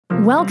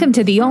Welcome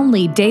to the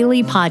only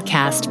daily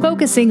podcast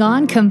focusing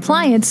on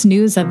compliance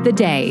news of the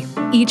day.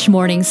 Each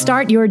morning,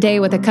 start your day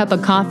with a cup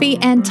of coffee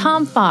and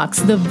Tom Fox,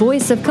 the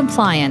voice of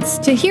compliance,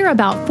 to hear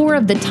about 4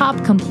 of the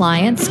top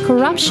compliance,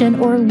 corruption,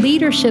 or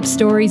leadership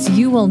stories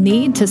you will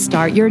need to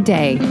start your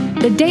day.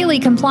 The Daily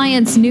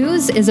Compliance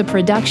News is a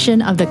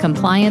production of the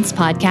Compliance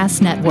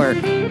Podcast Network.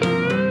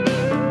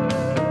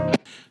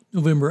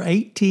 November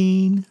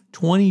 18,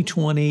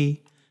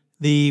 2020,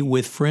 the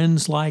With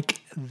Friends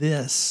Like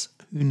This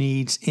Who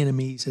Needs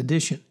Enemies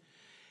edition.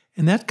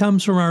 And that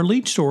comes from our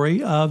lead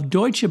story of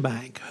Deutsche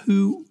Bank,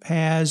 who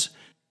has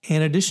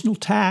an additional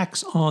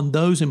tax on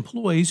those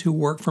employees who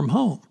work from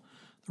home.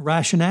 The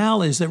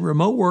rationale is that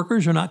remote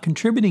workers are not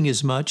contributing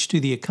as much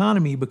to the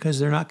economy because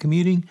they're not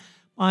commuting,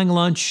 buying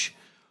lunch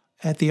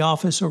at the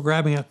office, or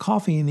grabbing a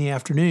coffee in the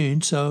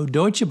afternoon. So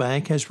Deutsche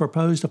Bank has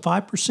proposed a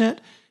 5%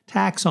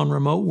 tax on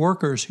remote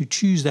workers who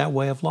choose that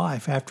way of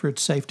life after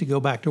it's safe to go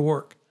back to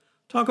work.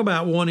 Talk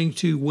about wanting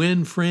to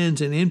win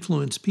friends and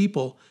influence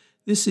people.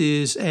 This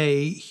is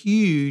a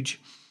huge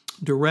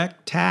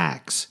direct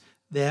tax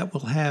that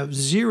will have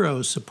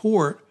zero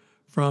support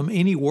from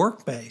any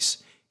work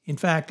base. In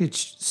fact,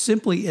 it's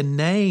simply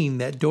inane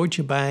that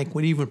Deutsche Bank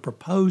would even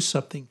propose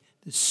something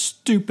that's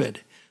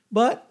stupid.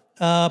 But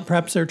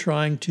perhaps they're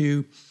trying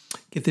to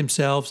get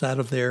themselves out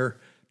of their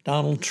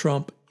Donald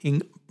Trump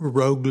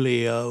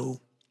imbroglio.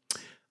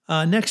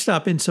 Next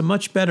up, in some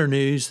much better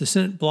news, the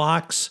Senate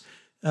blocks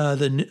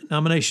the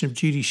nomination of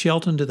Judy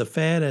Shelton to the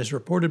Fed, as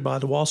reported by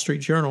the Wall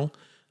Street Journal.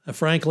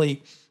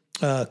 Frankly,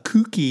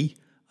 kooky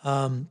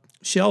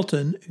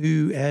Shelton,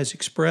 who has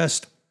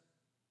expressed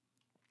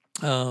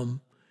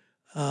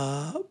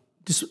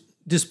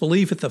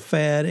disbelief at the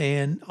Fed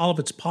and all of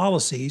its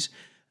policies,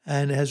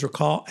 and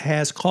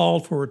has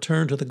called for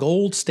return to the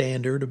gold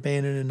standard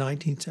abandoned in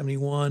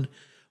 1971,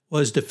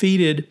 was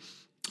defeated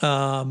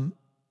by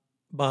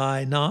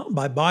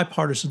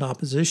bipartisan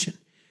opposition.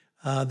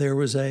 There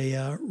was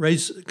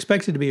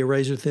expected to be a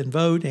razor-thin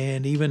vote,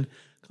 and even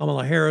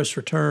Kamala Harris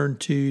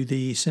returned to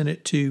the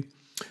Senate to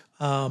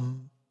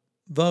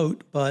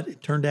vote, but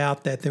it turned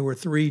out that there were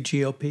 3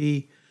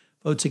 GOP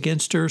votes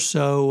against her,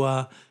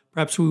 so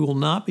perhaps we will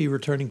not be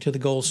returning to the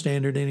gold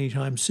standard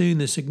anytime soon.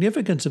 The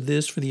significance of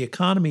this for the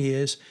economy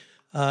is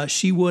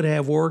she would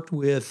have worked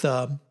with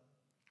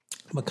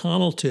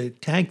McConnell to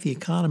tank the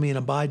economy in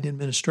a Biden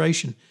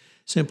administration,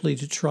 simply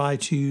to try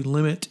to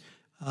limit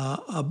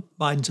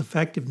Biden's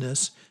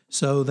effectiveness,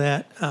 so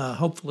that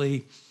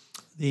hopefully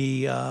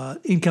the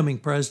incoming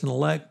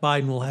president-elect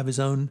Biden will have his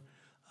own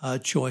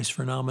choice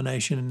for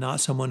nomination and not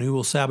someone who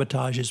will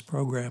sabotage his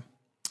program.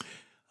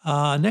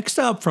 Next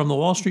up, from the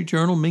Wall Street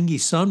Journal, Mingy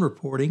Sun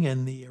reporting,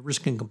 and the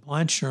Risk and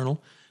Compliance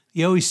Journal,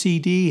 the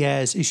OECD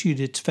has issued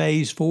its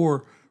Phase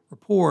 4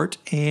 report,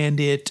 and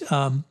it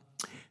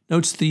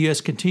notes the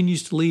U.S.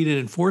 continues to lead in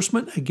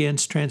enforcement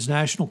against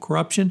transnational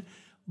corruption,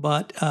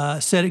 but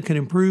said it could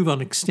improve on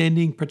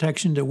extending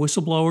protection to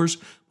whistleblowers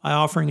by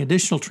offering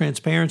additional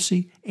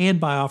transparency and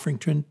by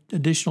offering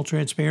additional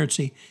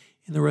transparency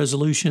in the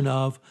resolution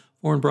of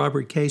foreign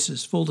bribery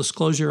cases. Full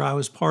disclosure, I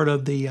was part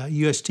of the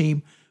U.S.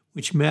 team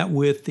which met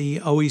with the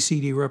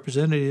OECD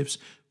representatives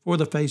for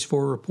the Phase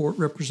 4 report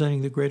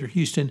representing the Greater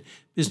Houston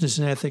Business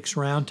and Ethics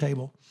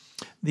Roundtable.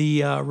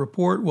 The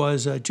report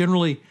was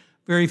generally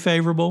very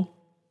favorable,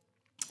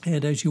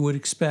 and as you would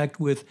expect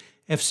with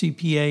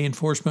FCPA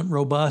enforcement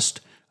robust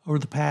over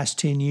the past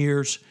 10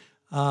 years.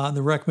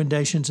 The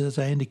recommendations, as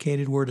I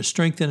indicated, were to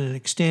strengthen and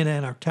extend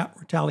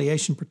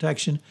anti-retaliation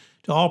protection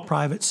to all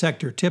private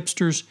sector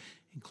tipsters,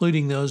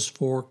 including those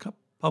for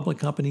public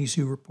companies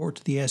who report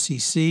to the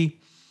SEC,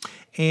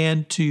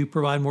 and to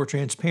provide more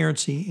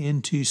transparency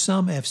into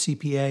some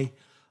FCPA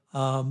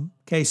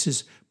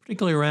cases,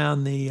 particularly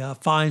around the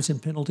fines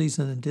and penalties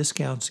and the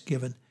discounts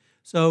given.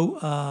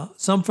 So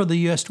some for the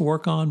U.S. to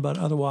work on, but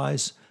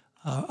otherwise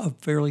a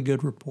fairly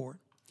good report.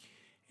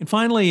 And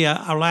finally,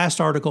 our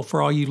last article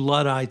for all you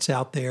Luddites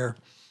out there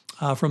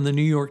from the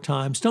New York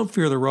Times, Don't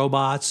Fear the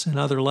Robots and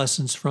Other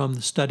Lessons from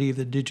the Study of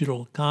the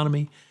Digital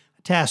Economy.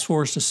 A task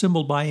force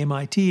assembled by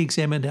MIT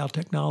examined how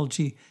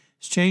technology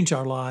has changed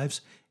our lives.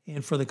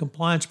 And for the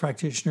compliance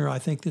practitioner, I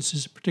think this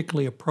is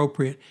particularly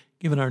appropriate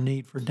given our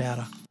need for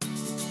data.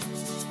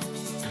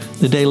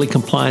 The Daily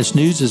Compliance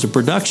News is a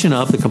production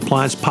of the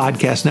Compliance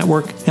Podcast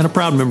Network and a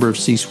proud member of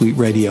C-Suite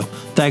Radio.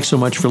 Thanks so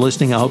much for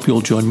listening. I hope you'll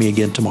join me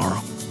again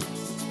tomorrow.